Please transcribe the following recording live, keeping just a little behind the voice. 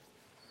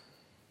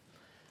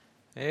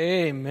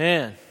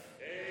Amen.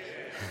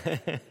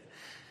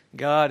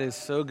 God is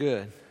so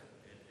good.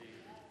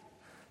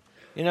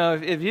 You know,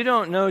 if you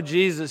don't know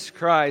Jesus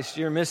Christ,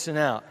 you're missing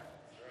out.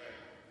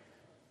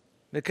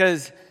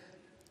 Because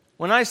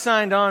when I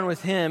signed on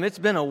with Him, it's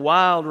been a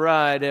wild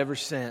ride ever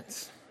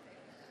since.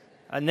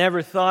 I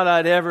never thought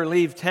I'd ever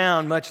leave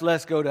town, much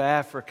less go to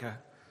Africa.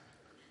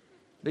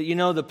 But you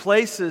know, the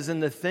places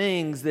and the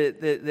things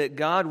that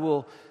God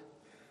will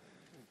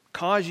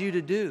cause you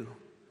to do,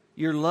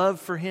 your love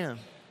for Him,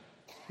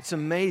 it's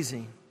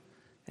amazing.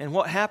 And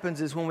what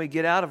happens is when we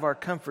get out of our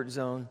comfort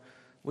zone,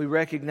 we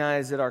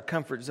recognize that our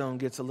comfort zone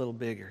gets a little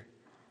bigger.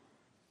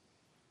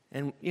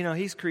 And, you know,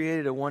 He's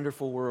created a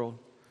wonderful world.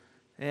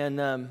 And,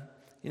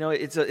 you know,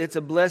 it's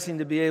a blessing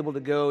to be able to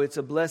go. It's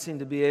a blessing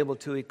to be able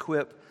to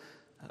equip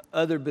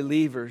other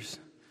believers,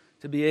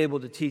 to be able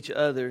to teach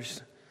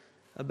others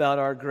about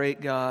our great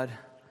God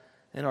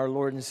and our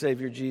Lord and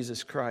Savior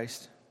Jesus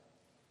Christ.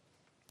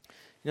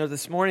 You know,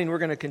 this morning we're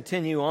going to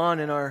continue on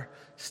in our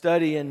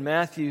study in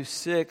Matthew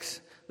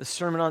 6, the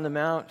Sermon on the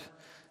Mount,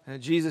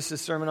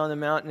 Jesus' Sermon on the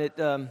Mount. And it,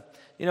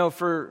 you know,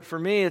 for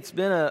me, it's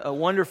been a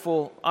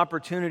wonderful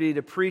opportunity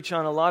to preach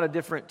on a lot of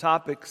different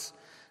topics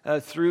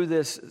through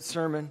this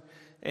sermon.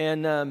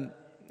 And,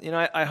 you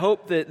know, I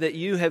hope that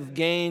you have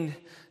gained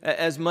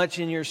as much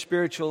in your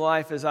spiritual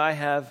life as I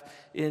have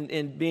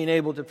in being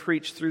able to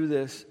preach through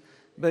this.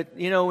 But,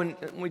 you know, when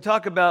we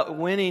talk about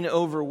winning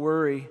over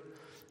worry,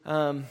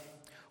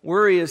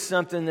 worry is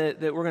something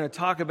that we're going to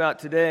talk about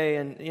today.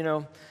 And, you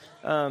know,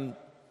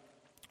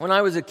 when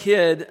I was a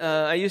kid,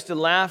 I used to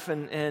laugh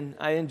and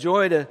I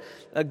enjoyed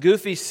a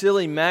goofy,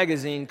 silly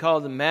magazine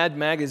called the Mad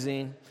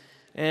Magazine.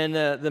 And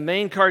the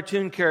main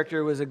cartoon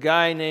character was a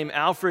guy named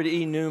Alfred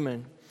E.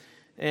 Newman.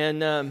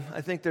 And I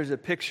think there's a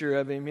picture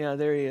of him. Yeah,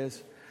 there he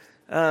is.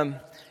 And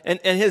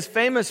his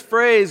famous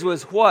phrase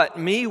was, "What,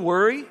 me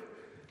worry?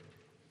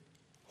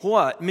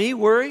 What, me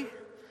worry?"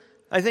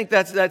 I think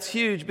that's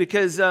huge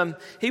because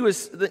he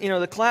was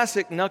the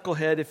classic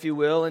knucklehead, if you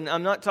will. And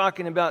I'm not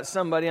talking about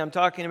somebody. I'm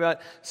talking about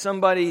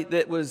somebody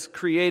that was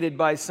created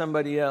by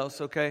somebody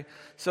else. Okay,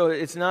 so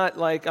it's not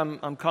like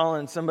I'm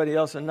calling somebody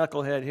else a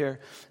knucklehead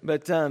here.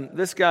 But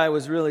this guy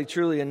was really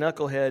truly a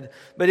knucklehead.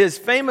 But his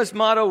famous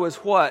motto was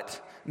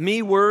what?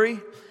 Me worry.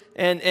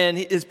 And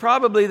he is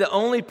probably the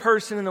only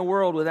person in the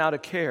world without a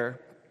care.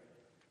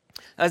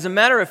 As a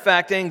matter of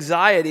fact,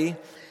 anxiety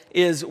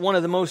is one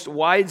of the most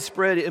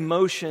widespread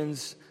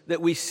emotions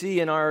that we see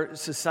in our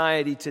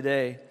society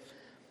today.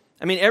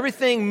 I mean,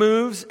 everything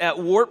moves at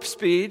warp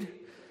speed.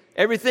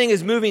 Everything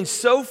is moving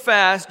so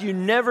fast, you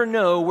never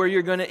know where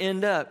you're going to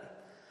end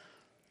up.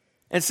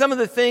 And some of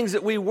the things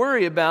that we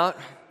worry about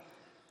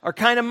are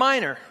kind of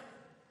minor.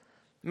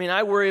 I mean,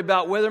 I worry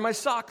about whether my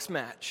socks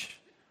match.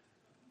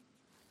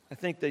 I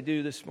think they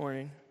do this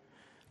morning,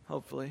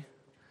 hopefully.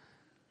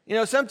 You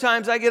know,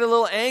 sometimes I get a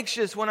little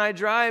anxious when I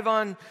drive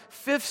on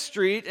 5th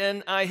Street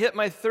and I hit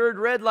my 3rd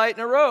red light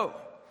in a row. I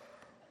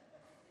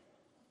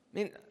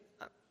mean,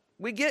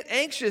 we get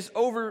anxious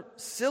over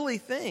silly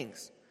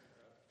things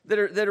that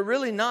are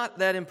really not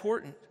that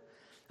important.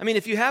 I mean,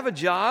 if you have a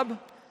job,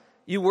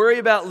 you worry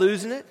about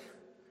losing it.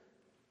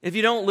 If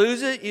you don't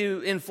lose it,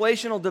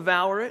 inflation will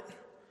devour it.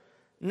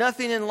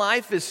 Nothing in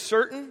life is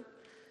certain,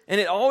 and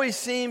it always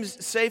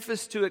seems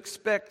safest to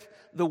expect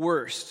the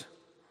worst.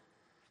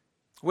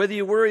 Whether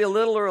you worry a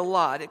little or a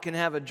lot, it can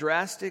have a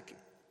drastic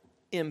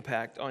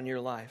impact on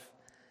your life.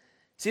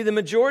 See, the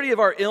majority of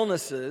our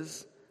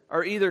illnesses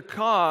are either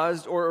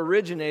caused or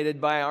originated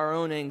by our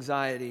own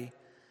anxiety.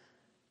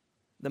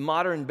 The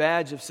modern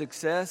badge of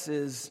success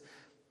is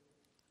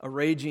a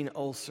raging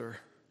ulcer.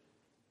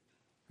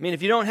 I mean,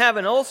 if you don't have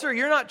an ulcer,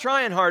 you're not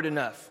trying hard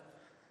enough.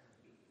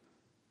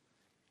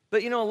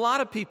 But you know, a lot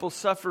of people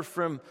suffer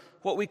from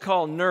what we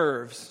call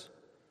nerves.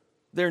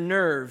 They're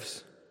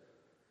nerves.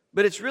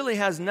 But it really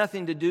has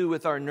nothing to do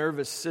with our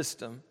nervous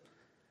system.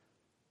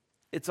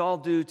 It's all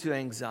due to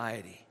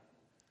anxiety.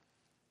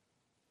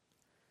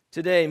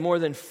 Today, more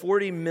than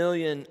 40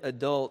 million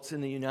adults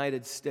in the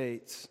United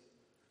States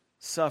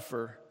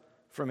suffer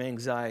from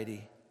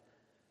anxiety.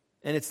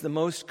 And it's the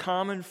most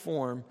common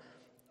form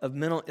of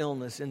mental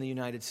illness in the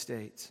United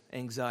States,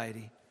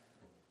 anxiety.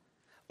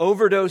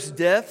 Overdose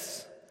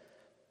deaths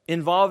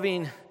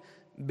involving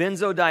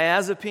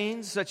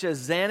benzodiazepines such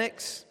as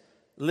Xanax,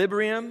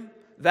 Librium,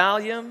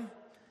 Valium,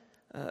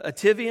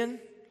 Ativan,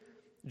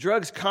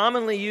 drugs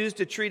commonly used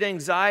to treat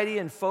anxiety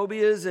and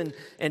phobias and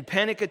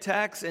panic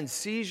attacks and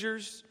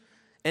seizures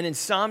and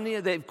insomnia,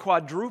 they've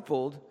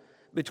quadrupled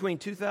between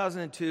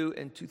 2002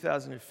 and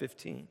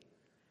 2015.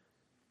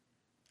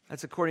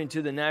 That's according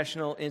to the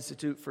National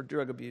Institute for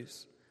Drug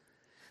Abuse.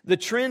 The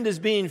trend is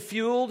being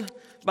fueled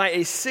by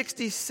a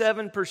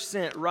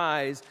 67%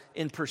 rise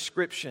in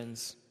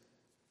prescriptions.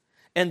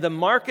 And the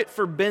market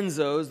for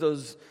benzos,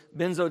 those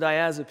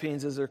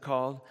benzodiazepines as they're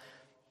called,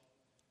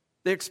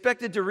 they're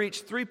expected to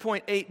reach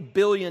 $3.8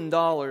 billion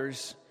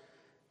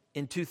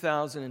in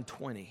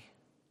 2020.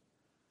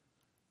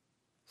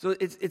 So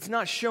it's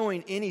not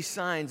showing any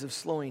signs of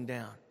slowing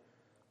down.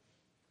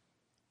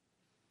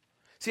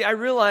 See, I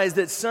realize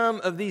that some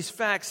of these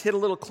facts hit a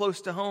little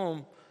close to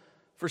home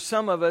for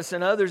some of us,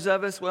 and others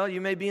of us, well, you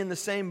may be in the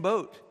same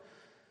boat.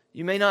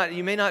 You may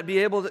not be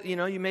able to,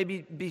 you may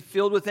be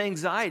filled with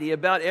anxiety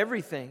about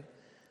everything.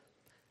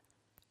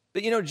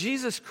 But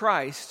Jesus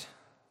Christ,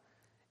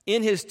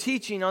 in his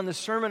teaching on the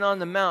Sermon on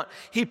the Mount,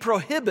 he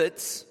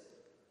prohibits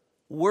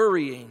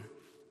worrying.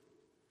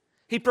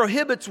 He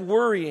prohibits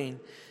worrying.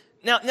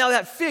 Now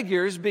that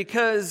figures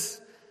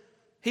because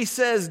he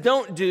says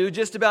don't do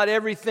just about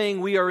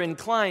everything we are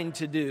inclined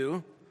to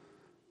do.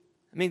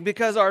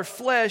 Because our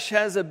flesh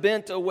has a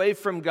bent away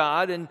from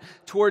God and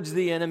towards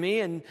the enemy,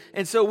 and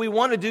so we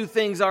want to do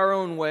things our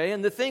own way,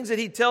 and the things that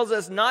he tells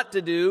us not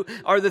to do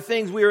are the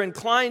things we are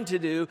inclined to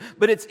do.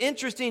 But it's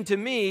interesting to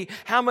me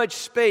how much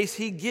space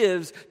he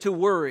gives to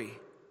worry.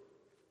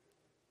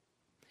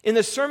 In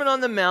the Sermon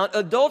on the Mount,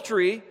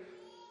 adultery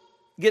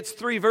gets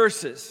 3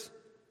 verses.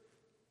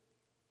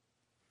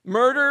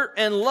 Murder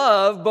and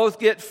love both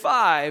get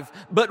 5,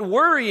 but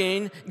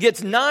worrying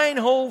gets 9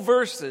 whole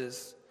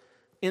verses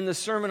in the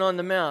Sermon on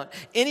the Mount.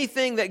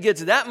 Anything that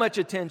gets that much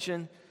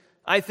attention,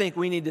 I think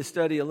we need to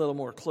study a little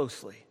more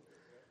closely.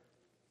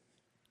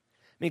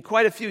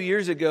 Quite a few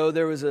years ago,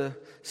 there was a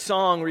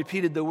song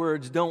repeated the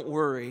words, "Don't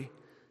worry,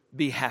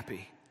 be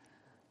happy."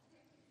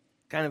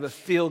 Kind of a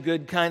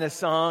feel-good kind of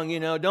song,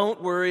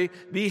 don't worry,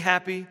 be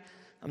happy.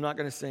 I'm not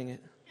going to sing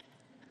it.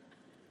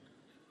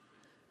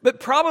 But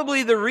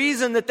probably the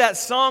reason that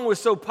song was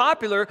so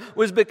popular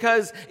was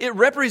because it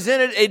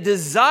represented a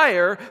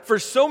desire for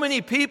so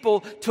many people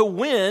to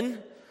win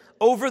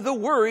over the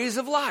worries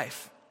of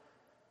life.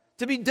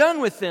 To be done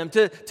with them,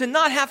 to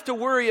not have to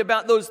worry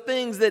about those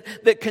things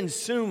that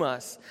consume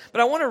us. But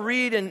I want to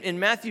read in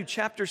Matthew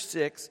chapter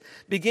 6,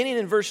 beginning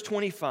in verse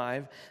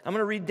 25. I'm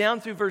going to read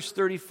down through verse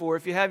 34.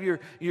 If you have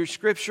your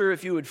scripture,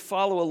 if you would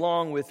follow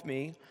along with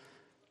me.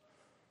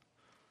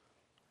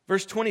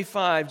 Verse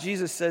 25,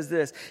 Jesus says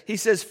this. He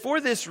says, "For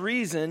this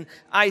reason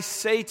I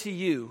say to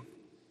you,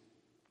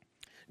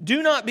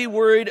 do not be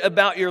worried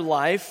about your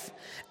life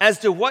as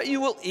to what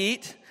you will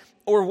eat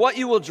or what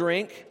you will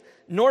drink,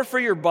 nor for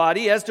your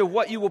body as to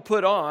what you will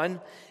put on.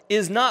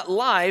 Is not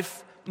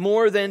life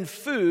more than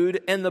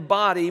food and the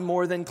body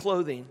more than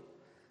clothing?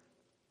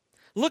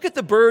 Look at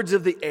the birds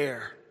of the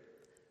air.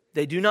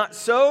 They do not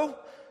sow,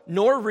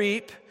 nor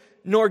reap,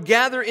 nor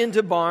gather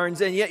into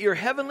barns, and yet your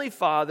heavenly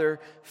Father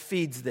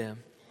feeds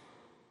them.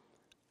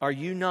 Are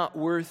you not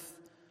worth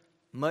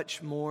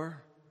much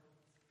more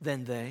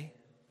than they?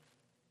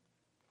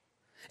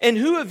 And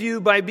who of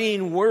you, by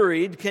being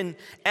worried, can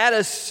add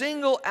a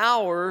single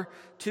hour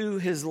to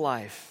his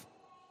life?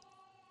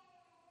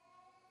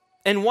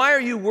 And why are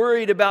you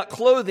worried about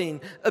clothing?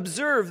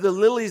 Observe the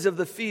lilies of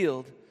the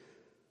field,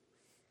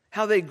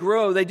 how they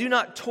grow. They do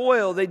not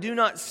toil, they do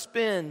not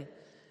spin.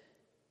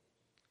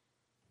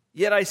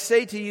 Yet I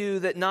say to you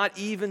that not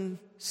even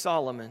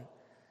Solomon,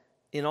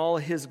 in all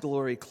his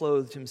glory,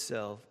 clothed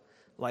himself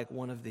like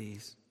one of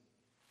these.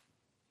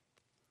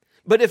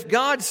 But if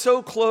God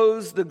so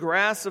clothes the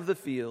grass of the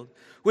field,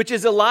 which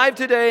is alive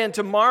today and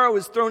tomorrow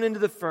is thrown into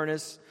the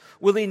furnace,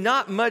 will he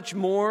not much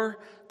more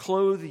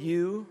clothe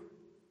you,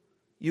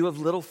 you of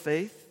little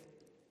faith?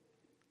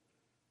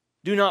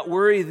 Do not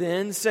worry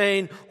then,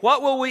 saying,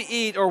 what will we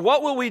eat, or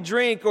what will we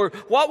drink, or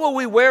what will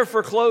we wear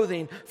for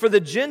clothing? For the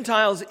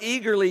Gentiles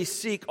eagerly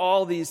seek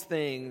all these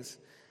things.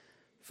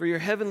 For your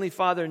heavenly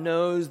Father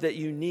knows that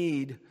you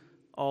need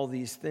all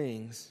these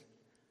things.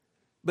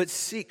 But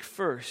seek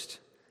first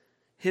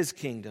his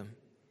kingdom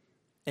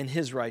and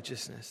his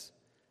righteousness,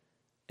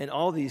 and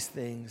all these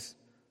things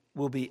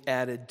will be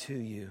added to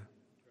you.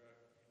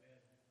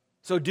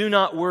 So do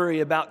not worry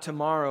about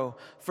tomorrow,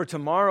 for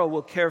tomorrow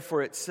will care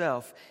for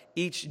itself.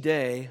 Each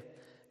day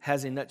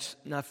has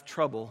enough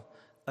trouble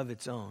of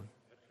its own.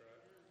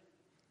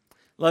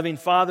 Loving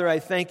Father, I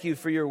thank you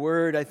for your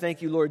word. I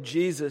thank you, Lord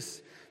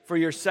Jesus, for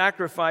your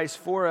sacrifice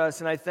for us.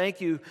 And I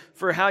thank you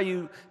for how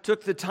you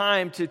took the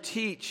time to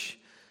teach,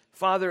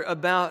 Father,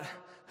 about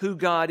who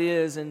God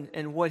is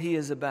and what he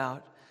is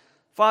about.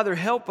 Father,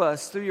 help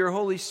us through your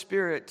Holy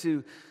Spirit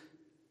to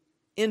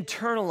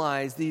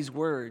internalize these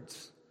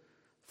words.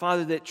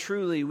 Father, that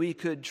truly we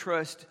could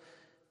trust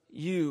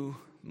you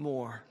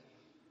more.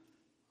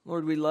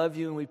 Lord, we love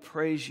you and we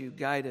praise you.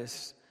 Guide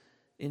us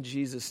in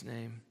Jesus'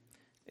 name.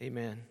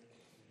 Amen.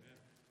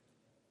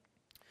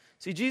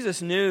 See,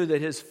 Jesus knew that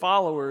his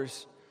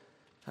followers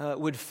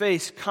would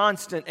face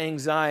constant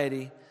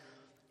anxiety.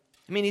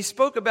 He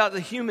spoke about the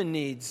human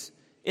needs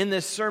in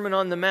this Sermon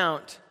on the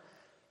Mount.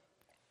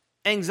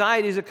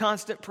 Anxiety is a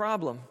constant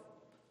problem,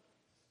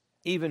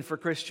 even for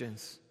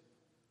Christians.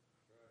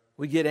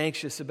 We get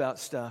anxious about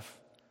stuff.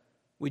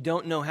 We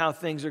don't know how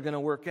things are going to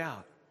work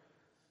out.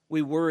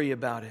 We worry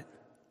about it.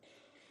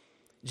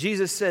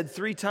 Jesus said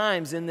 3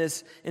 times in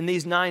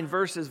these 9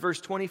 verses, verse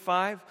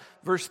 25,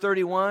 verse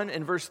 31,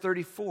 and verse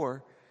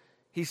 34,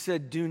 he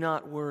said, do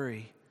not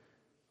worry,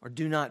 or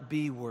do not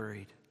be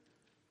worried.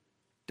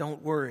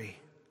 Don't worry.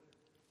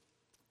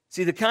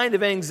 See, the kind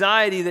of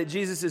anxiety that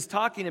Jesus is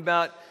talking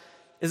about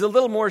is a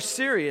little more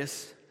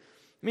serious.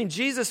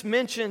 Jesus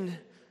mentioned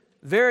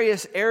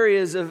various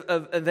areas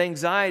of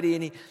anxiety.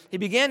 And he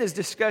began his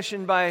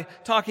discussion by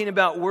talking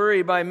about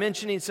worry, by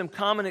mentioning some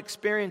common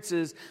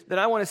experiences that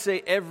I want to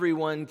say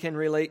everyone can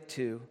relate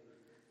to.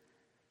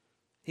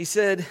 He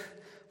said,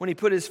 when he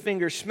put his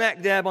finger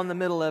smack dab on the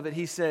middle of it,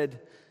 he said,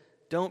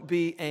 don't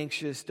be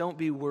anxious, don't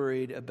be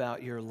worried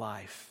about your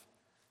life.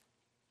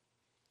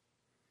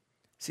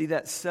 See,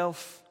 that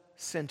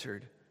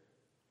self-centered,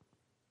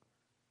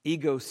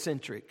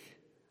 egocentric,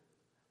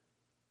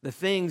 the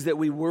things that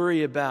we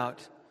worry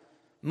about,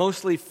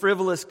 mostly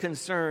frivolous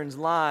concerns,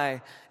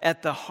 lie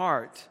at the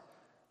heart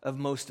of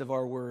most of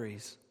our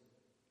worries.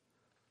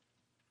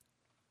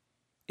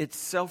 It's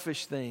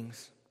selfish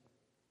things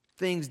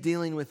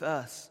dealing with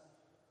us.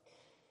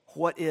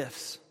 What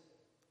ifs?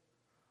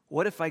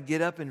 What if I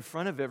get up in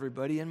front of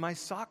everybody and my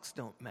socks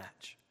don't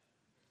match?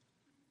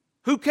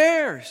 Who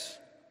cares?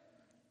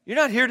 You're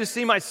not here to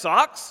see my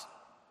socks.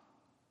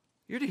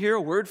 You're to hear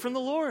a word from the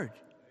Lord.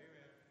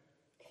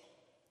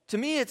 To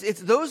me,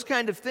 it's those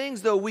kind of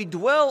things, though. We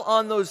dwell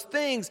on those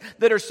things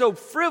that are so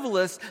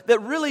frivolous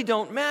that really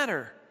don't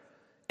matter.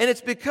 And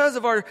it's because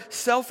of our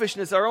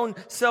selfishness, our own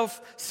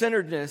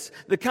self-centeredness.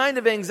 The kind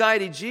of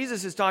anxiety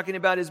Jesus is talking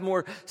about is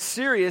more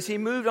serious. He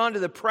moved on to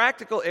the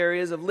practical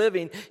areas of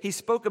living. He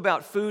spoke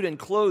about food and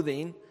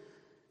clothing.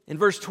 In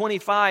verse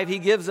 25, he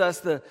gives us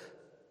the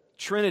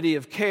trinity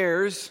of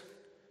cares.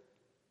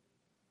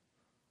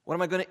 What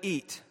am I going to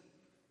eat?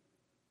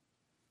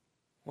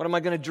 What am I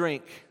going to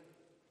drink?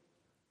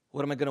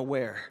 What am I going to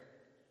wear?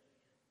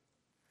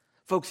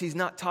 Folks, he's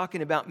not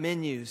talking about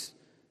menus.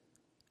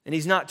 And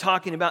he's not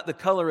talking about the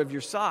color of your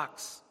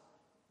socks.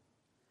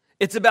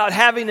 It's about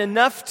having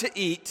enough to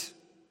eat.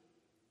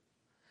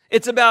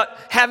 It's about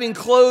having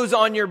clothes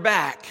on your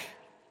back.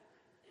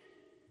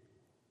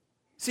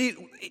 See,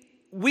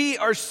 we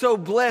are so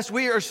blessed.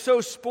 We are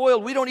so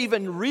spoiled. We don't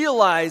even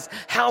realize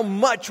how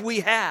much we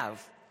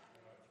have.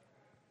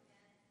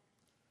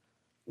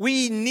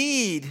 We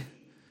need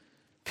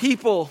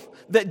people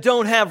that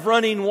don't have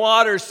running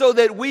water so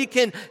that we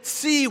can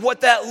see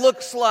what that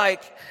looks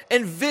like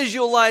and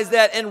visualize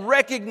that and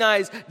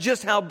recognize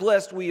just how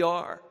blessed we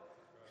are.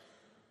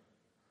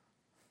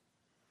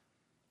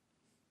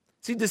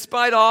 See,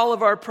 despite all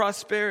of our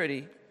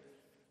prosperity,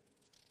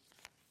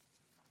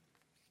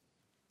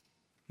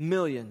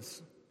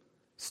 millions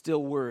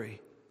still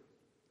worry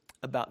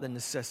about the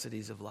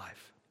necessities of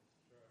life.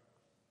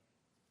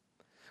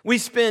 We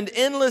spend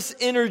endless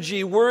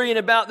energy worrying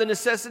about the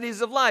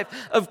necessities of life.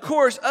 Of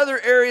course, other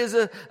areas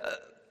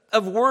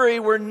of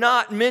worry were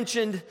not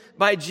mentioned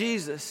by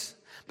Jesus.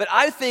 But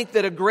I think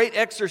that a great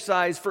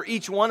exercise for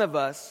each one of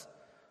us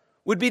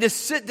would be to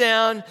sit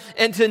down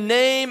and to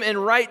name and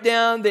write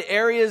down the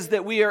areas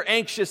that we are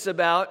anxious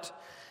about,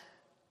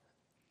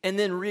 and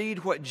then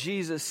read what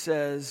Jesus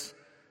says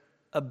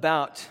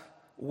about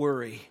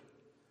worry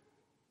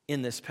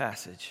in this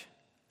passage.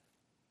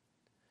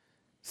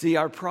 See,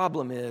 our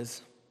problem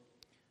is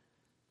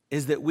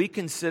that we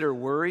consider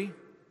worry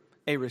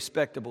a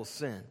respectable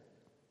sin.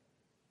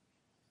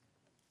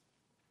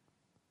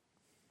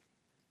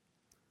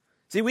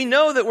 See, we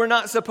know that we're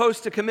not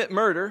supposed to commit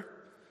murder.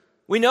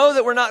 We know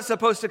that we're not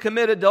supposed to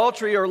commit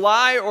adultery or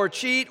lie or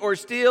cheat or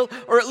steal,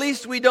 or at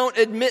least we don't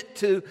admit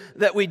to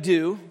that we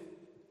do.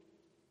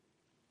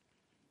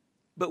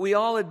 But we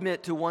all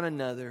admit to one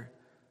another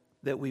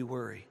that we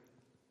worry.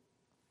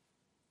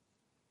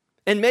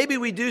 And maybe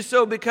we do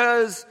so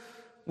because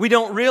we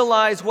don't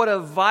realize what a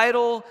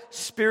vital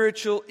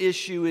spiritual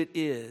issue it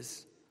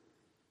is.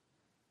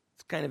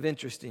 It's kind of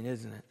interesting,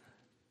 isn't it?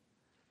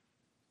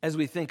 As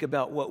we think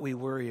about what we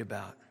worry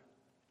about.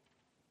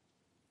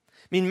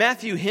 I mean,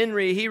 Matthew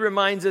Henry, he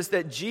reminds us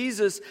that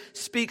Jesus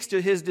speaks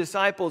to his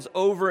disciples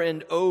over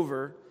and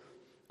over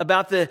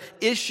about the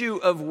issue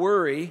of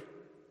worry.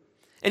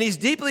 And he's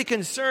deeply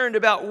concerned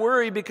about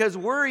worry because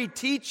worry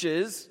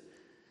teaches,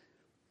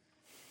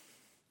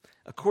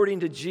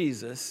 according to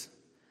Jesus,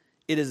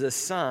 it is a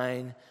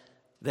sign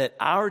that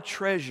our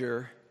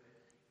treasure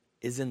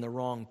is in the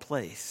wrong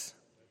place.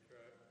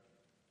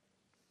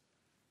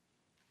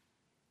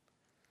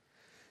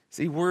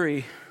 See,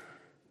 worry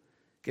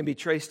can be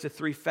traced to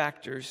three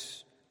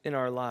factors in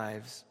our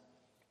lives.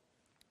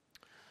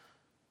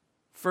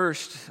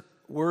 First,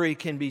 worry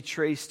can be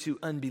traced to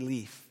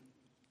unbelief.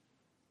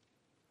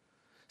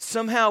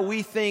 Somehow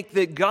we think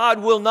that God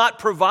will not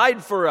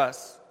provide for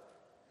us,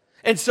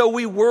 and so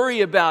we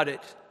worry about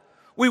it.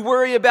 We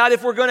worry about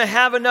if we're going to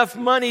have enough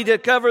money to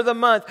cover the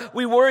month.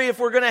 We worry if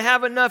we're going to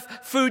have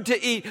enough food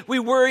to eat. We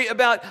worry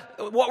about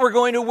what we're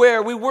going to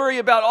wear. We worry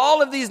about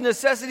all of these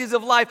necessities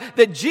of life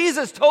that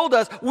Jesus told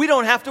us we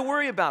don't have to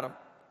worry about them.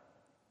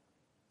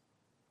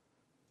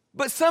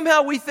 But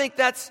somehow we think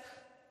that's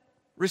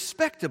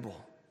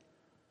respectable.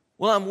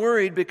 Well, I'm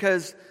worried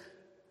because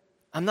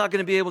I'm not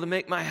going to be able to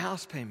make my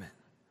house payment.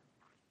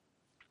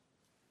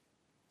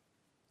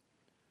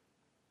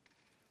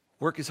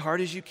 Work as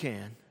hard as you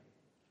can.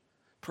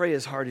 Pray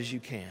as hard as you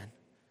can.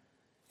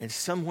 And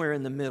somewhere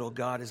in the middle,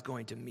 God is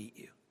going to meet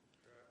you.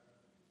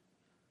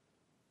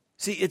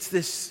 See, it's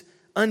this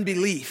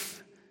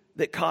unbelief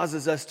that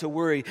causes us to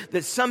worry,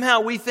 that somehow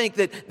we think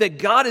that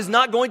God is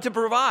not going to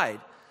provide,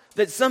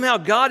 that somehow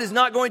God is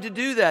not going to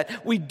do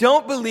that. We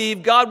don't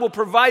believe God will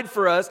provide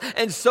for us,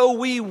 and so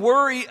we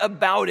worry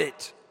about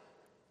it.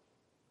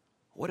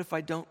 What if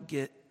I don't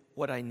get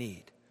what I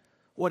need?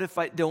 What if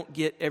I don't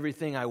get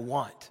everything I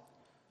want?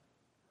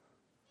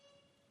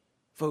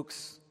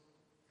 Folks,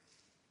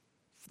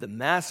 the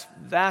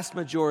vast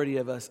majority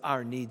of us,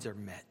 our needs are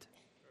met.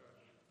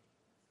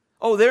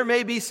 Oh, there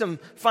may be some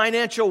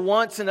financial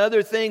wants and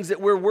other things that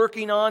we're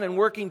working on and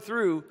working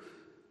through,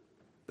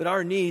 but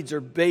our needs are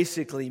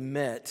basically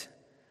met.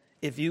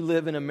 If you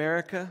live in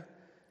America,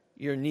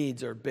 your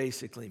needs are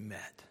basically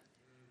met.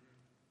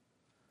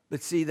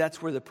 But see,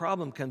 that's where the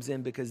problem comes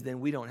in, because then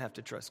we don't have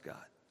to trust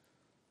God.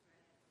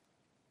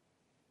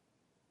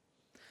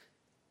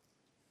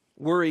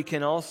 Worry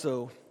can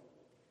also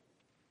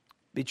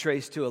be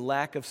traced to a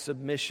lack of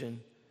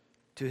submission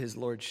to His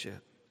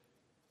lordship.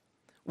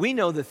 We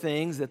know the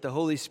things that the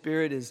Holy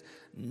Spirit is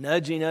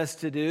nudging us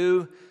to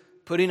do,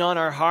 putting on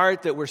our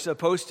heart that we're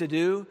supposed to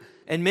do,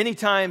 and many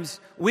times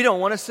we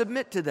don't want to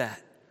submit to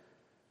that.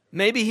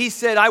 Maybe He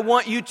said, I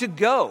want you to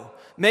go.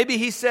 Maybe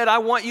He said, I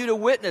want you to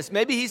witness.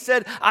 Maybe He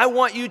said, I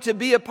want you to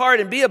be a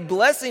part and be a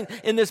blessing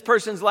in this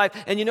person's life.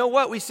 And you know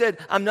what? We said,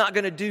 I'm not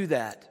going to do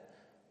that.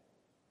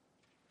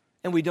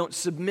 And we don't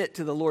submit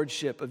to the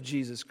lordship of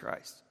Jesus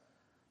Christ.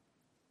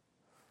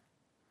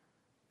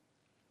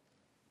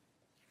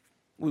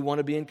 We want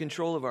to be in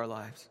control of our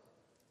lives.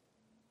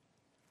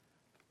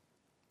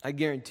 I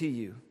guarantee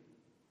you,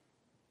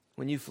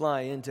 when you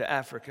fly into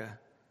Africa,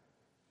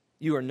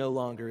 you are no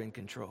longer in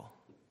control.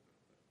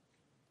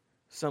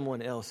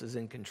 Someone else is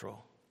in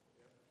control.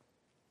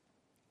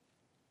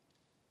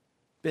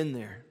 Been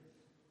there.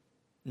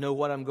 Know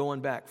what I'm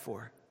going back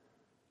for.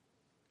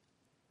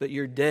 But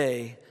your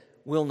day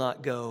will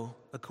not go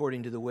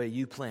according to the way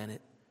you plan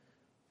it,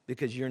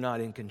 because you're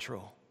not in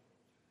control.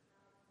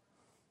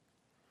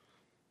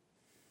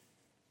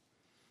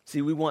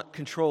 See, we want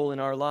control in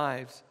our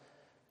lives,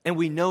 and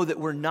we know that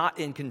we're not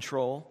in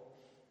control.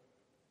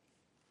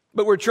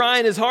 But we're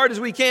trying as hard as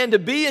we can to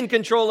be in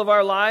control of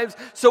our lives,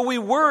 so we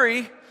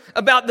worry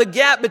about the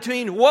gap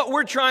between what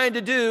we're trying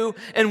to do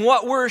and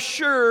what we're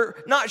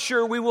not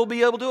sure we will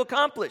be able to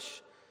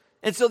accomplish.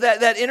 And so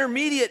that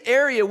intermediate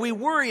area we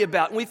worry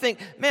about, and we think,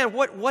 man,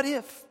 what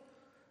if?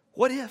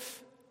 What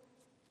if?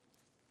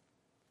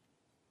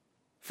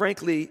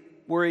 Frankly,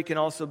 worry can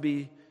also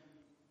be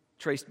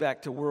traced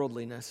back to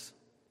worldliness.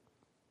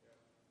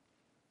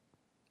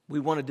 We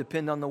want to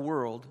depend on the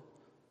world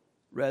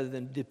rather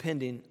than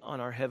depending on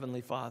our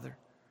Heavenly Father.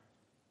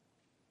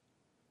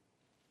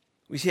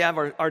 We see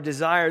our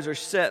desires are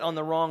set on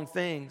the wrong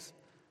things.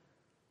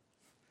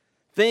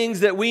 Things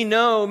that we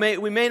know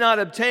we may not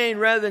obtain,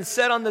 rather than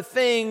set on the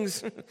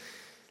things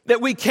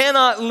that we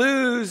cannot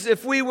lose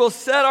if we will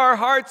set our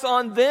hearts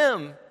on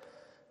them.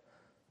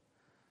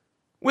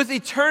 With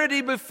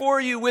eternity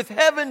before you, with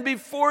heaven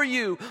before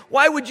you,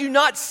 why would you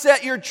not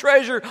set your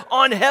treasure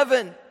on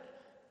heaven?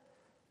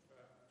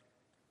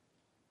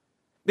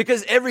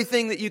 Because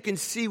everything that you can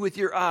see with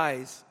your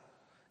eyes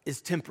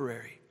is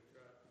temporary.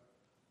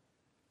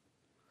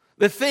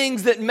 The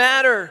things that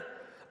matter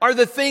are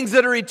the things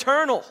that are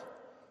eternal,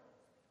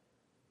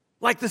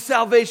 like the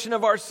salvation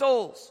of our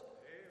souls,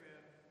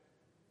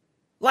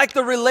 like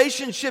the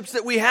relationships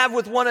that we have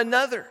with one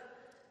another.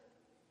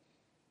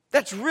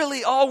 That's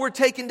really all we're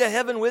taking to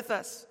heaven with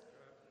us.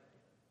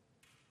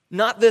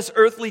 Not this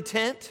earthly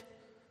tent,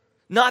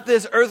 not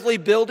this earthly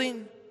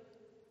building,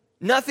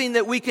 nothing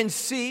that we can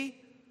see.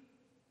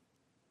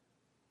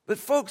 But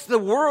folks, the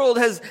world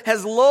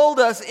has lulled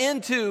us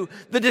into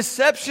the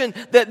deception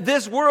that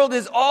this world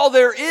is all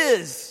there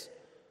is.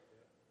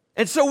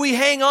 And so we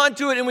hang on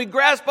to it and we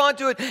grasp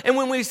onto it, and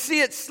when we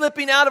see it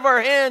slipping out of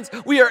our hands,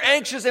 we are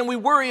anxious and we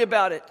worry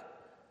about it.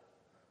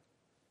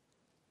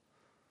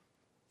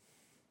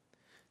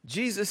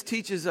 Jesus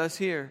teaches us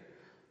here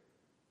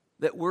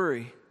that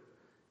worry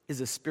is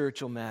a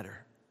spiritual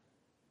matter.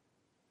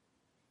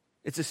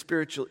 It's a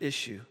spiritual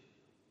issue.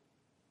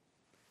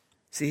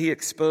 See, He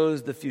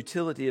exposed the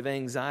futility of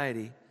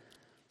anxiety.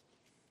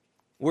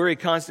 Worry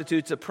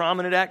constitutes a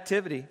prominent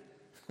activity.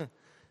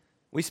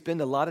 We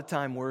spend a lot of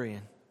time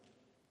worrying,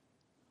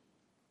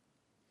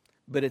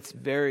 but it's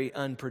very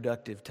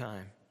unproductive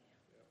time.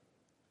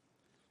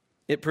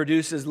 It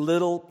produces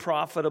little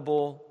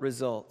profitable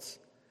results.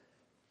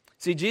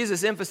 See,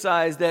 Jesus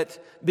emphasized that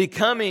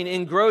becoming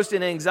engrossed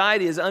in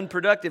anxiety is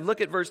unproductive. Look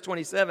at verse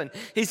 27.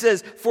 He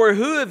says, "For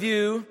who of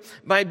you,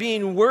 by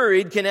being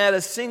worried, can add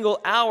a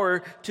single hour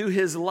to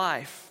his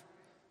life?"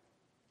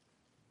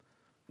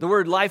 The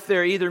word life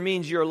there either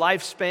means your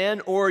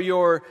lifespan or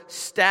your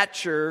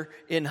stature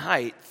in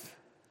height.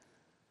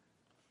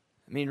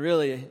 I mean,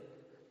 really,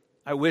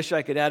 I wish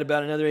I could add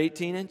about another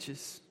 18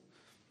 inches.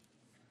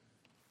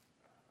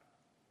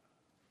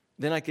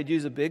 Then I could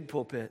use a big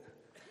pulpit.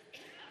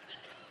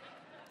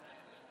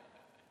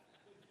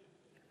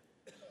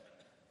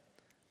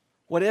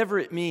 Whatever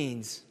it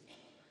means,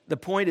 the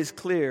point is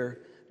clear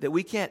that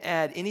we can't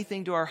add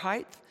anything to our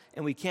height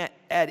and we can't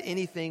add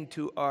anything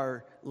to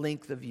our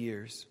length of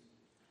years.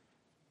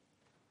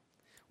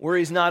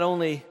 Worry is not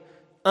only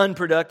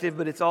unproductive,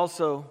 but it's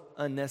also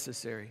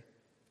unnecessary.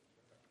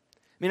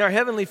 I mean, our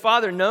Heavenly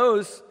Father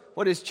knows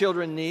what His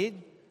children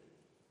need.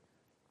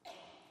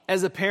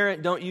 As a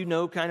parent, don't you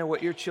know kind of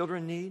what your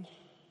children need?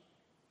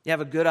 You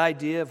have a good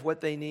idea of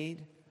what they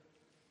need.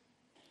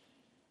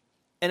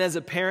 And as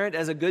a parent,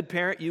 as a good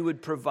parent, you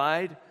would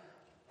provide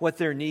what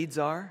their needs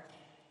are.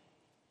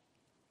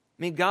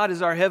 I mean, God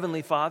is our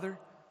Heavenly Father,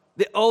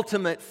 the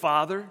ultimate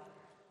Father,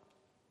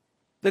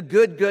 the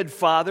good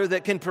Father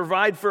that can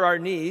provide for our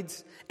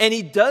needs. And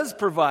He does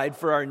provide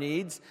for our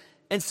needs.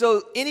 And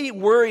so any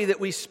worry that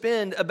we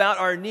spend about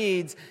our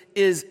needs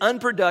is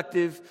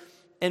unproductive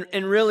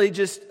and really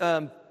just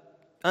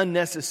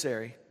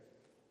unnecessary.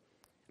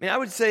 I mean, I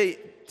would say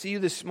to you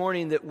this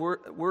morning that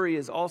worry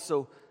is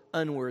also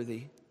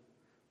unworthy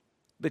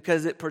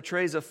because it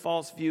portrays a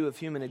false view of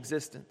human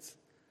existence.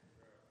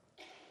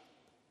 I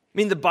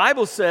mean, the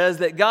Bible says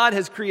that God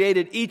has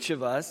created each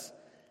of us,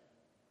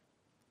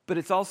 but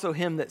it's also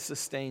Him that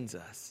sustains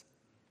us.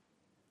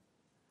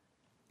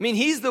 I mean,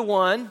 He's the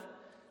one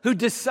who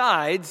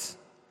decides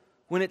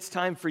when it's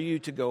time for you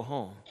to go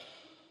home.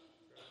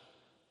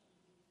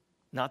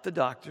 Not the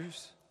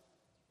doctors,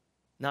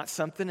 not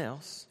something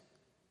else.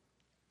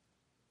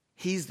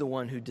 He's the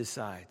one who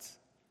decides.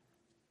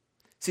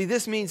 See,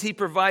 this means He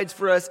provides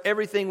for us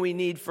everything we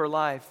need for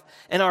life.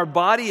 And our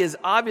body is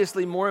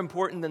obviously more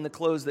important than the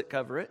clothes that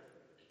cover it.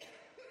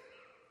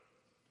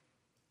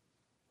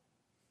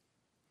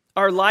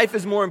 Our life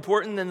is more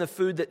important than the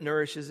food that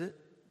nourishes it.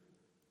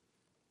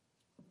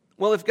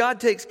 Well, if God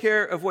takes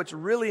care of what's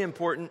really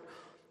important,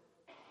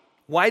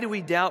 why do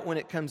we doubt when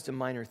it comes to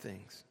minor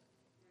things?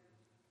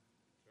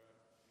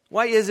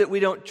 Why is it we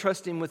don't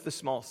trust Him with the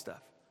small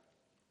stuff?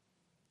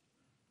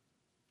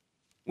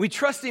 We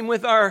trust Him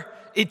with our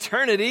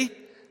eternity.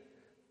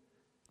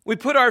 We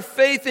put our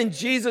faith in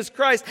Jesus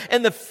Christ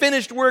and the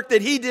finished work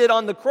that He did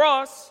on the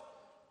cross.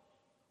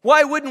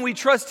 Why wouldn't we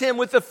trust Him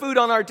with the food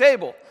on our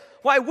table?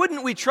 Why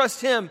wouldn't we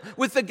trust Him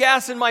with the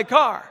gas in my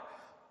car?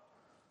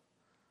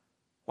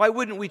 Why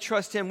wouldn't we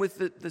trust Him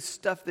with the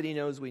stuff that He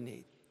knows we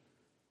need?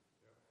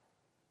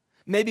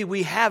 Maybe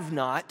we have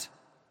not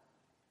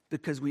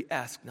because we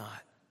ask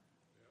not.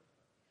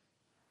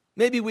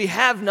 Maybe we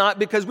have not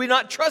because we're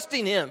not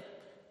trusting Him.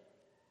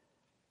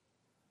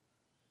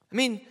 I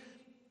mean,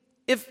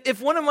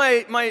 if one of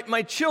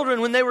my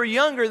children, when they were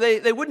younger,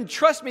 they wouldn't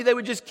trust me, they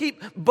would just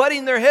keep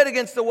butting their head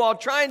against the wall,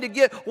 trying to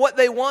get what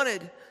they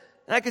wanted.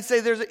 And I could say,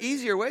 there's an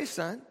easier way,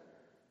 son.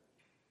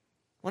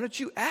 Why don't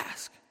you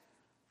ask?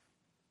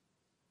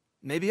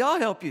 Maybe I'll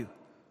help you.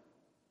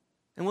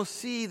 And we'll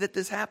see that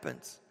this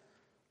happens.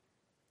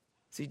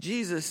 See,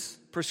 Jesus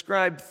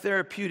prescribed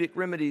therapeutic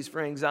remedies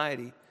for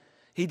anxiety.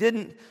 He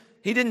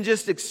didn't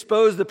just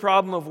expose the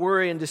problem of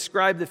worry and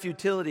describe the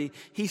futility.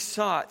 He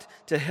sought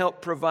to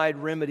help provide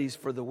remedies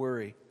for the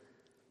worry.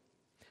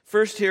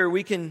 First here,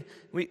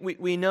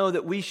 we know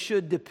that we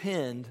should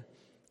depend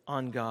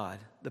on God,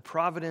 the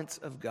providence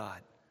of God.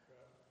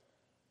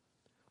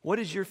 What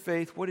is your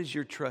faith? What is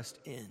your trust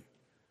in?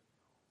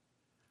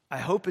 I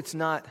hope it's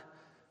not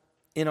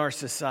in our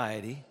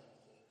society.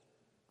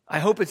 I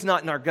hope it's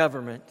not in our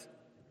government.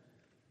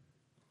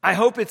 I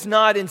hope it's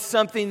not in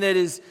something that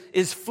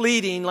is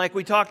fleeting, like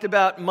we talked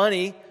about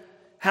money,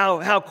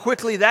 how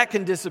quickly that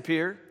can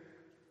disappear.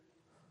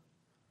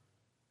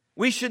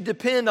 We should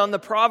depend on the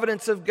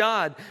providence of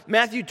God.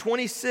 Matthew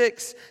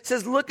 26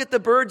 says, look at the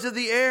birds of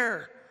the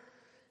air.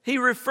 He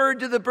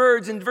referred to the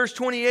birds. In verse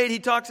 28, he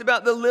talks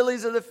about the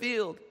lilies of the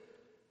field.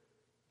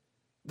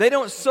 They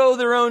don't sew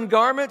their own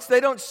garments. They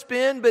don't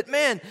spin. But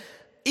man,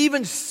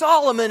 even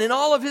Solomon in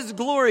all of his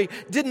glory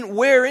didn't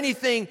wear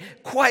anything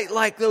quite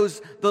like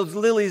those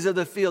lilies of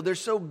the field. They're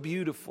so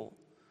beautiful.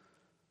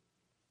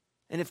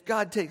 And if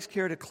God takes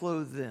care to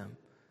clothe them,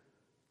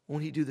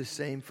 won't He do the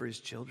same for His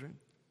children?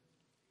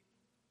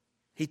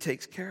 He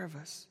takes care of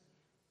us.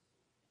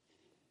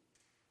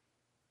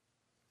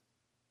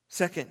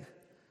 Second,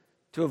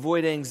 to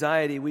avoid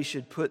anxiety, we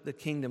should put the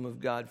kingdom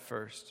of God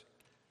first.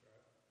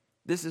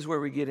 This is where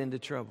we get into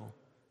trouble,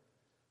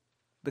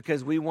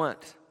 because we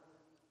want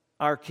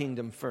our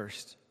kingdom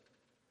first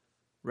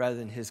rather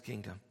than His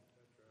kingdom.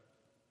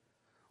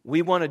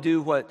 We want to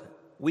do what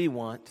we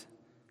want,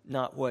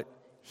 not what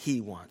He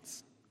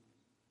wants.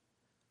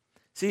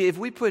 See, if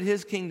we put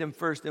His kingdom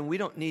first, then we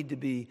don't need to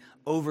be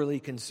overly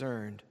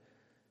concerned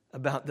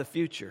about the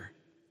future.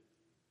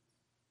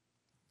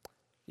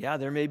 Yeah,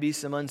 there may be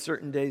some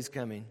uncertain days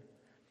coming,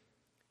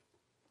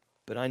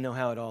 but I know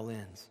how it all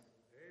ends.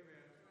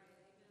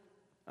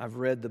 I've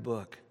read the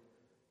book.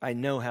 I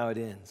know how it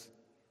ends.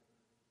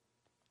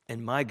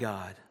 And my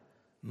God,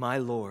 my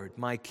Lord,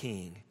 my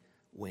King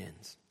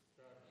wins.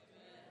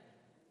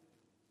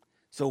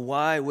 So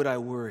why would I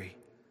worry?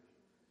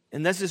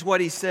 And this is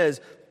what He says.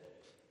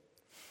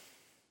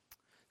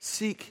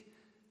 Seek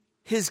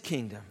His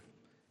kingdom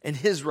and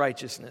His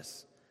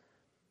righteousness.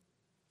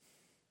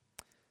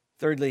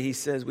 Thirdly, He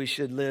says we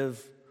should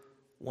live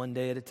one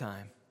day at a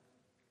time.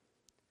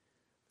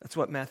 That's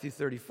what Matthew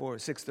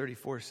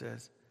 6:34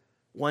 says.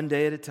 One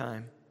day at a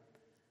time.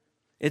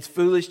 It's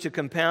foolish to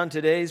compound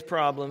today's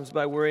problems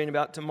by worrying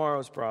about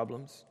tomorrow's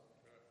problems.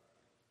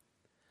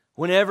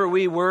 Whenever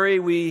we worry,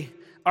 we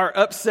are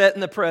upset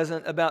in the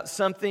present about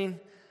something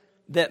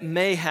that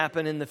may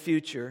happen in the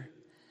future.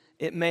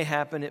 It may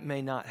happen, it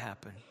may not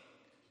happen.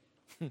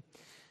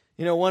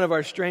 You know, one of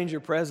our stranger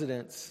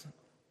presidents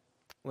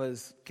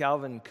was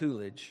Calvin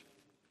Coolidge.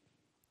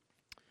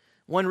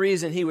 One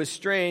reason he was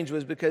strange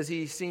was because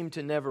he seemed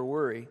to never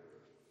worry.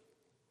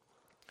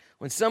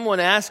 When someone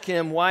asked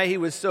him why he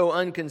was so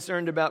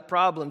unconcerned about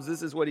problems,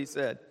 this is what he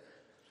said.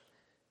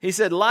 He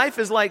said, "Life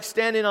is like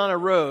standing on a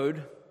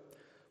road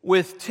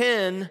with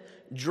 10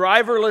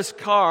 driverless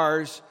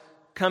cars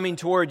coming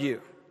toward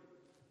you.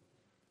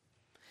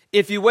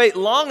 If you wait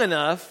long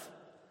enough,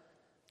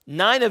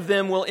 9 of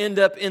them will end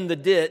up in the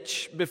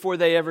ditch before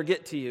they ever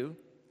get to you.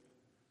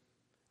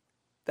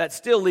 That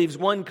still leaves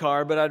 1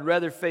 car, but I'd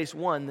rather face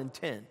 1 than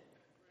 10.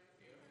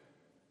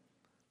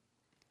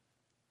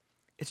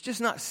 It's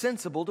just not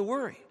sensible to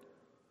worry.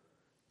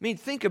 I mean,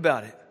 think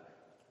about it.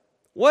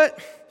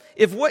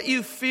 If what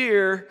you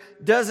fear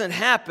doesn't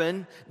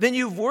happen, then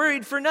you've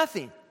worried for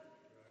nothing.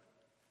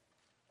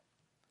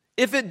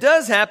 If it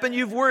does happen,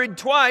 you've worried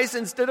twice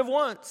instead of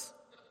once.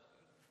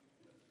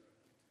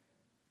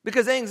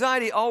 Because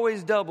anxiety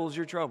always doubles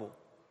your trouble.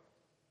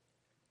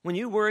 When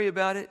you worry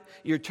about it,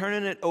 you're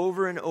turning it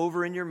over and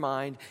over in your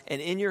mind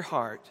and in your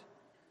heart.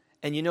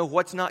 And you know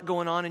what's not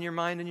going on in your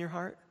mind and your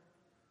heart?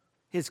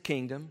 His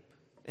kingdom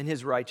and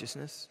His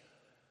righteousness.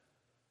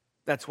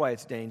 That's why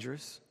it's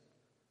dangerous.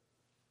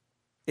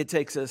 It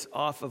takes us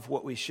off of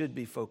what we should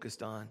be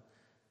focused on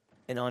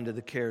and onto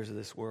the cares of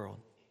this world.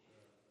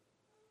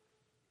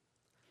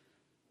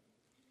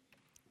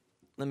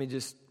 Let me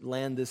just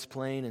land this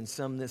plane and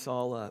sum this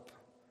all up.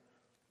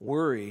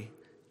 Worry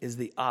is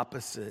the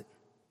opposite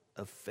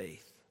of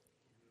faith.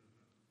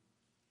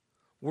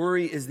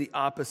 Worry is the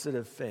opposite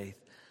of faith.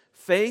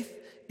 Faith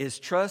is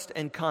trust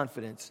and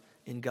confidence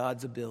in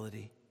God's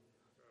ability.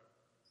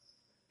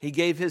 He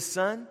gave His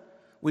Son.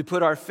 We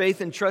put our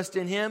faith and trust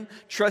in Him,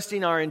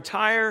 trusting our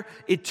entire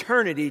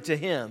eternity to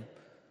Him.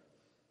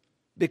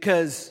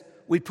 Because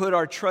we put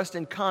our trust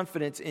and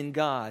confidence in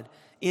God,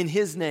 in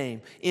His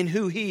name, in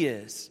who He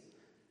is,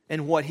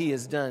 and what He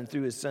has done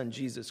through His Son,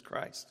 Jesus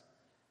Christ.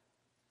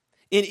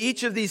 In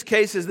each of these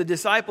cases, the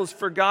disciples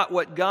forgot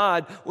what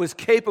God was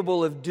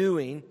capable of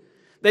doing.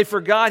 They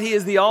forgot He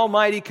is the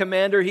Almighty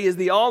Commander. He is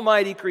the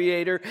Almighty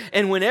Creator.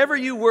 And whenever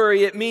you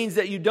worry, it means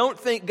that you don't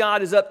think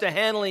God is up to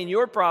handling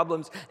your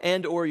problems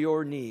and or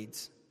your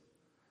needs.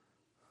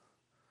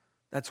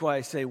 That's why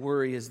I say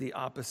worry is the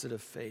opposite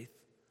of faith.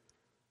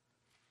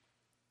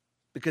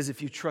 Because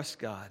if you trust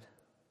God,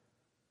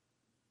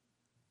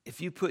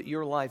 if you put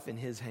your life in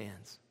His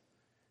hands,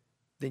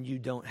 then you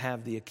don't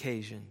have the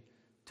occasion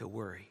to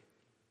worry.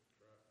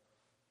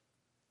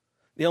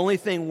 The only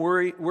thing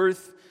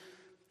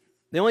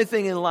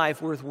in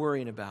life worth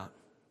worrying about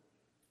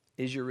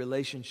is your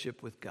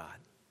relationship with God.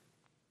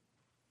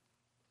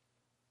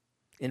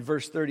 In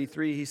verse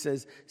 33, he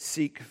says,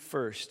 "Seek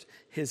first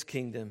His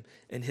kingdom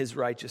and His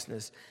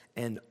righteousness,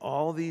 and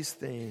all these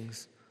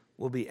things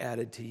will be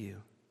added to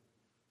you."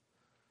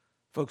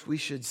 Folks, we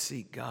should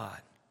seek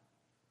God.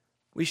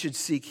 We should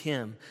seek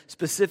Him.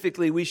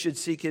 Specifically, we should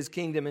seek His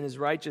kingdom and His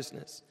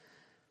righteousness.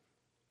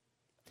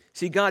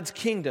 See, God's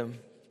kingdom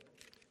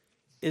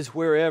is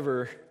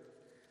wherever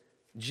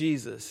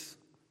Jesus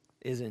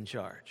is in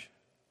charge.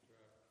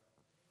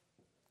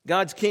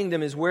 God's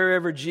kingdom is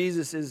wherever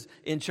Jesus is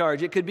in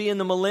charge. It could be in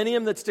the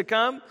millennium that's to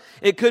come.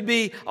 It could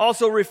be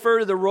also refer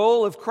to the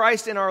role of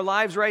Christ in our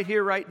lives right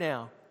here, right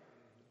now.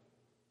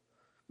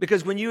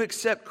 Because when you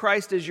accept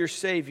Christ as your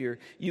Savior,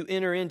 you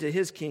enter into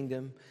His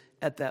kingdom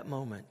at that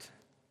moment.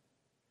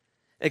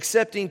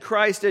 Accepting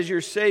Christ as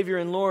your Savior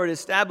and Lord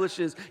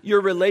establishes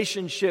your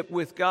relationship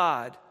with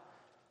God.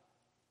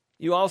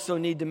 You also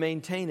need to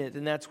maintain it,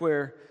 and that's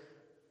where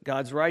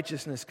God's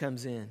righteousness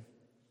comes in.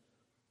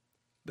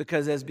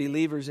 Because as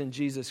believers in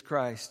Jesus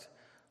Christ,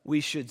 we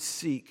should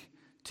seek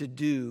to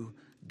do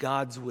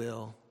God's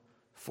will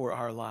for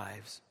our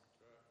lives.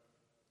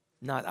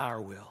 Not our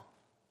will,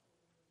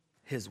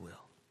 His will.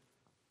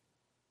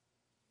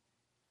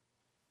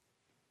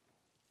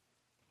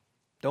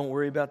 Don't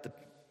worry about the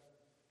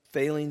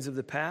failings of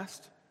the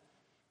past,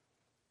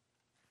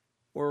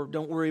 or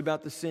don't worry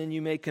about the sin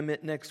you may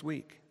commit next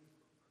week.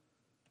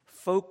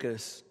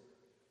 Focus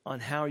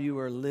on how you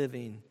are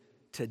living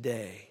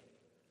today,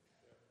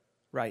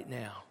 right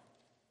now.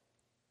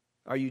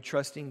 Are you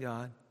trusting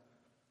God?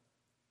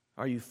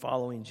 Are you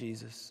following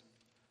Jesus?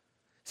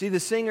 See, the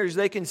singers,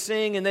 they can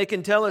sing and they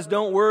can tell us,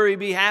 don't worry,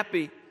 be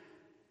happy.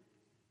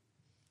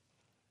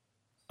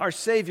 Our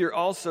Savior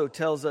also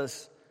tells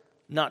us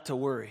not to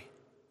worry.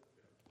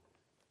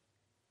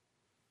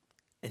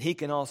 And He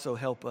can also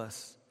help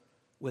us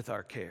with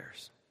our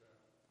cares.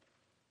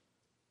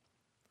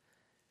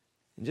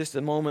 In just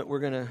a moment, we're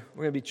going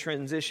to be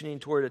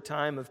transitioning toward a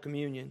time of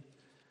communion.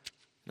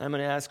 And I'm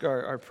going to ask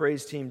our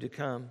praise team to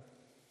come.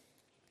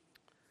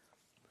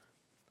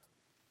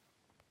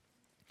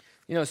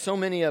 You know, so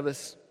many of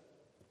us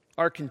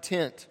are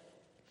content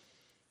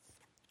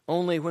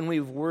only when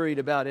we've worried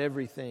about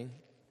everything.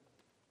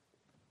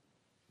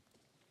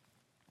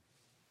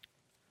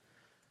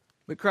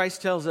 But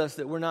Christ tells us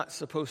that we're not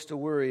supposed to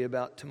worry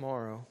about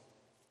tomorrow.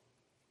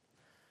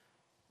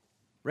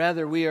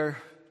 Rather, we are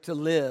to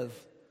live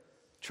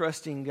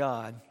trusting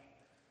God,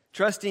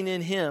 trusting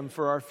in Him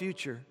for our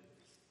future.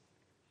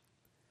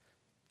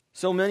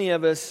 So many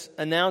of us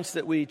announce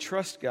that we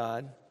trust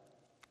God,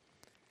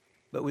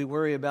 but we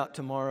worry about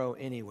tomorrow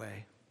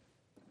anyway.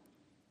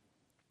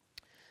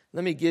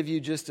 Let me give you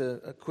just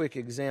a quick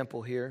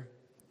example here.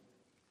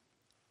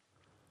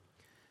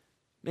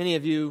 Many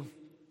of you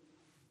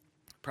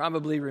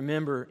probably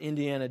remember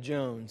Indiana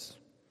Jones,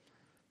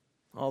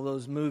 all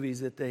those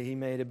movies that he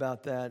made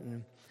about that,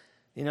 and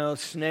you know,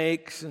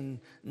 snakes and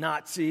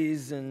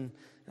Nazis and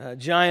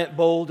giant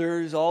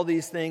boulders, all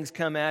these things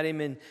come at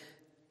him, and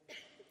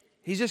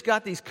he's just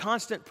got these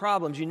constant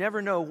problems. You never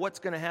know what's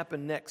going to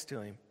happen next to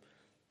him.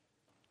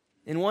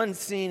 In one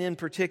scene in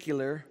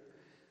particular,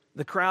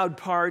 the crowd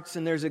parts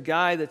and there's a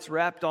guy that's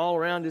wrapped all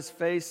around his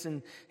face,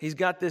 and he's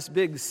got this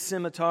big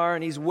scimitar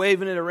and he's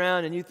waving it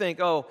around, and you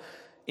think, oh,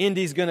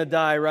 Indy's going to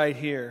die right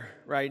here,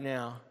 right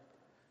now.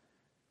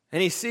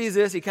 And he sees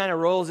this, he kind of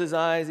rolls his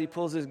eyes, he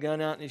pulls his gun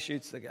out and he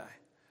shoots the guy.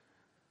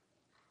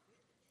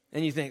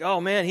 And you think,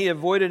 oh man, he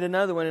avoided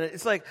another one. And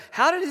it's like,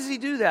 how does he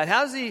do that?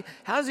 How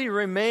does he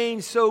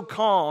remain so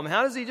calm?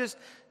 How does he just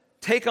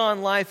take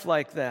on life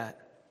like that?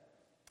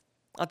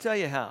 I'll tell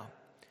you how.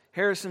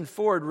 Harrison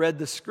Ford read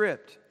the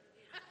script.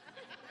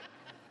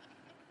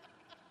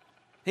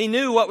 He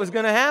knew what was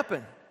going to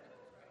happen.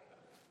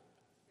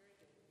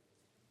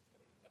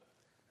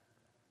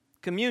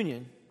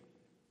 Communion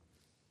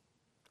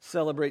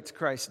celebrates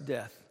Christ's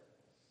death.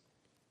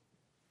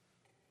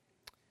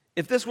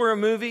 If this were a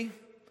movie,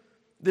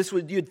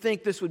 you'd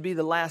think this would be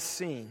the last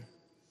scene.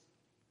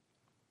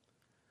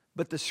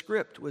 But the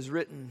script was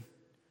written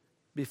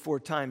before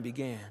time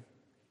began.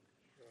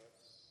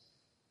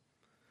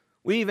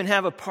 We even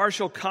have a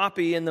partial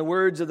copy in the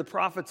words of the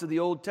prophets of the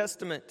Old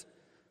Testament.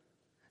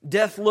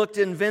 Death looked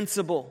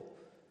invincible.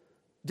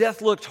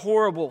 Death looked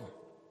horrible.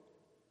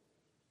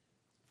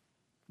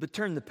 But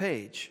turn the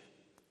page.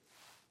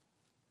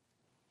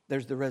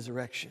 There's the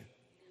resurrection.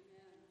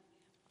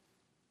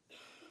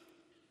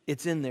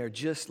 It's in there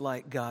just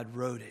like God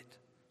wrote it.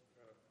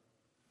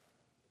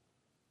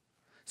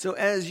 So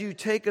as you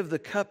take of the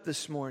cup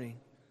this morning,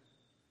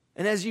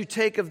 and as you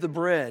take of the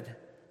bread,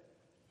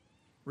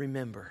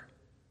 remember.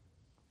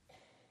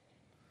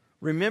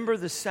 Remember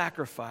the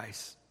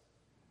sacrifice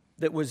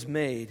that was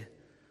made,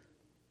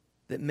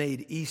 that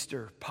made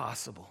Easter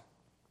possible.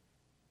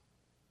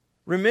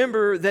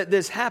 Remember that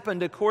this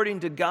happened according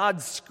to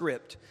God's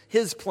script,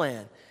 His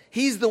plan.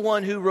 He's the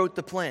one who wrote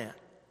the plan.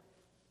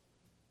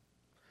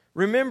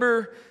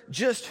 Remember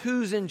just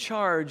who's in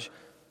charge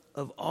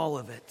of all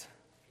of it.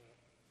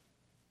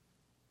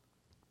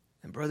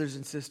 And brothers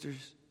and sisters,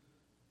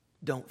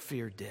 don't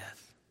fear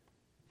death.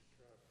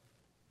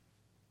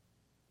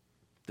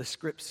 The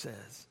script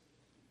says,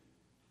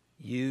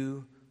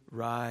 you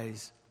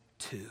rise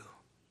too.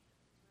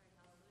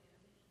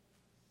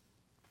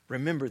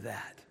 Remember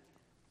that.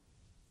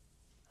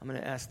 I'm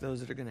going to ask those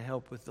that are going to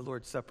help with the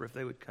Lord's Supper if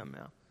they would come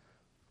now.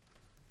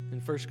 In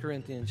 1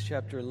 Corinthians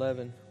chapter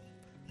 11,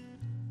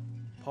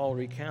 Paul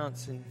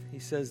recounts and he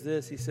says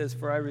this. He says,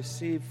 for I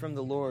received from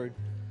the Lord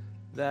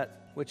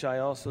that which I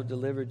also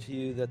delivered to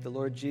you, that the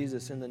Lord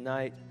Jesus, in the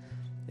night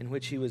in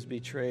which He was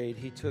betrayed,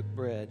 He took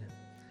bread.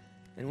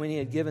 And when He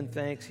had given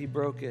thanks, He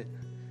broke it.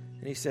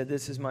 And He said,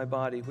 this is my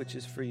body, which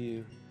is for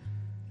you.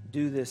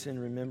 Do this in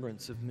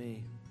remembrance of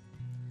me.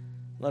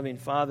 Loving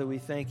Father, we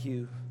thank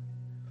you.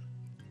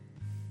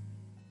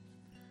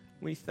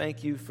 We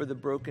thank you for the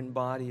broken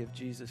body of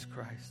Jesus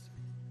Christ.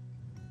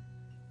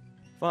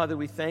 Father,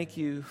 we thank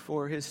you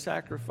for His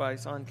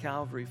sacrifice on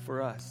Calvary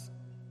for us.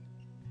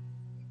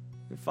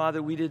 And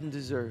Father, we didn't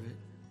deserve it.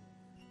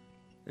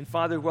 And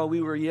Father, while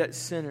we were yet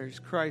sinners,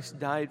 Christ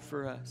died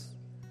for us.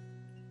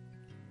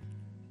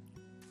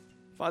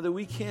 Father,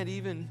 we can't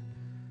even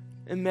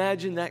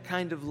imagine that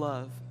kind of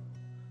love.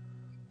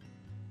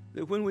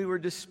 That when we were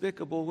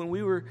despicable, when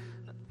we were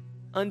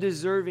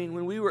undeserving,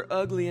 when we were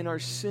ugly in our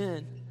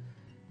sin,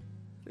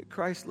 that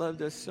Christ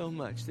loved us so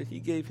much that He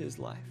gave His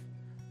life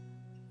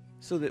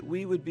so that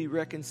we would be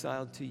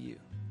reconciled to you.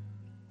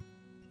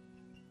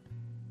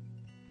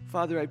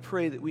 Father, I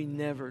pray that we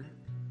never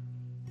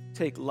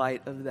take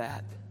light of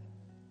that.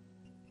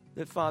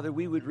 That, Father,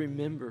 we would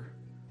remember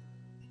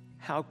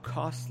how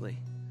costly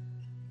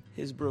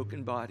His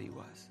broken body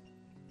was.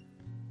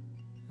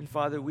 And,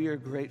 Father, we are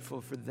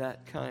grateful for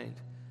that kind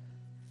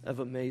of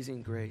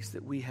amazing grace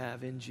that we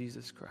have in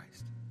Jesus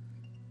Christ.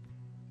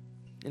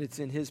 And it's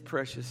in His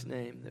precious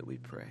name that we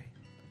pray.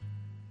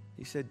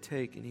 He said,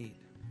 take and eat.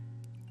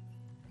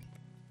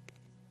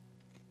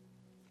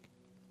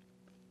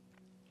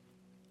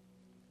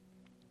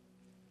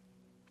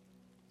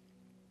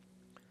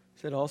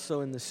 Said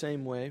also in the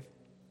same way,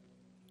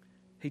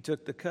 He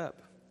took the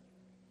cup.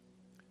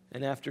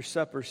 And after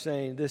supper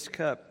saying, this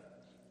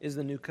cup is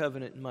the new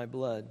covenant in my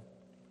blood.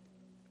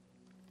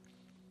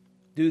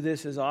 Do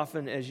this as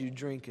often as you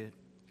drink it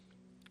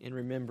in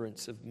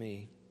remembrance of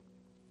me.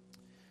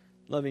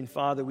 Loving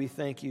Father, we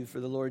thank you for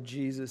the Lord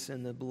Jesus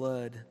and the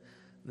blood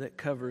that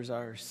covers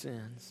our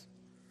sins.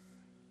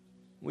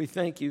 We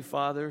thank you,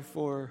 Father,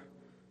 for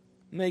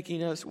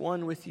making us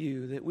one with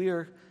you, that we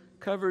are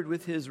covered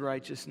with his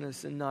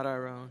righteousness and not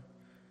our own.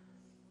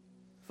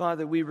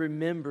 Father, we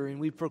remember and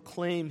we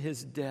proclaim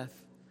his death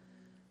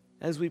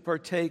as we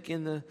partake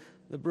in the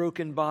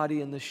broken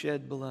body and the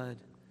shed blood.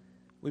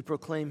 We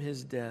proclaim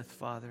his death,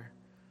 Father.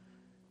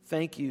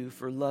 Thank you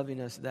for loving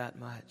us that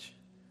much.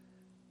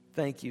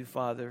 Thank you,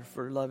 Father,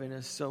 for loving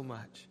us so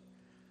much.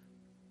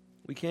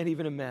 We can't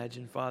even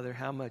imagine, Father,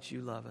 how much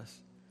you love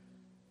us.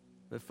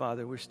 But,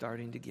 Father, we're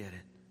starting to get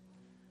it.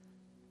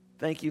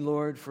 Thank you,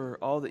 Lord, for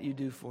all that you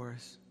do for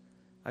us.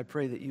 I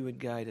pray that you would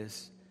guide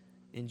us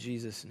in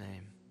Jesus'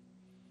 name.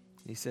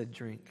 He said,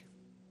 drink.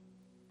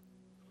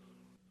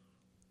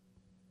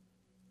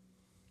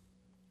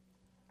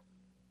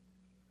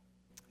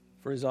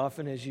 For as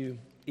often as you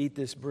eat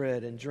this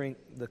bread and drink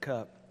the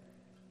cup,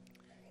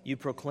 you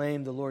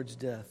proclaim the Lord's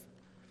death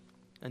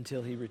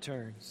until he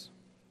returns.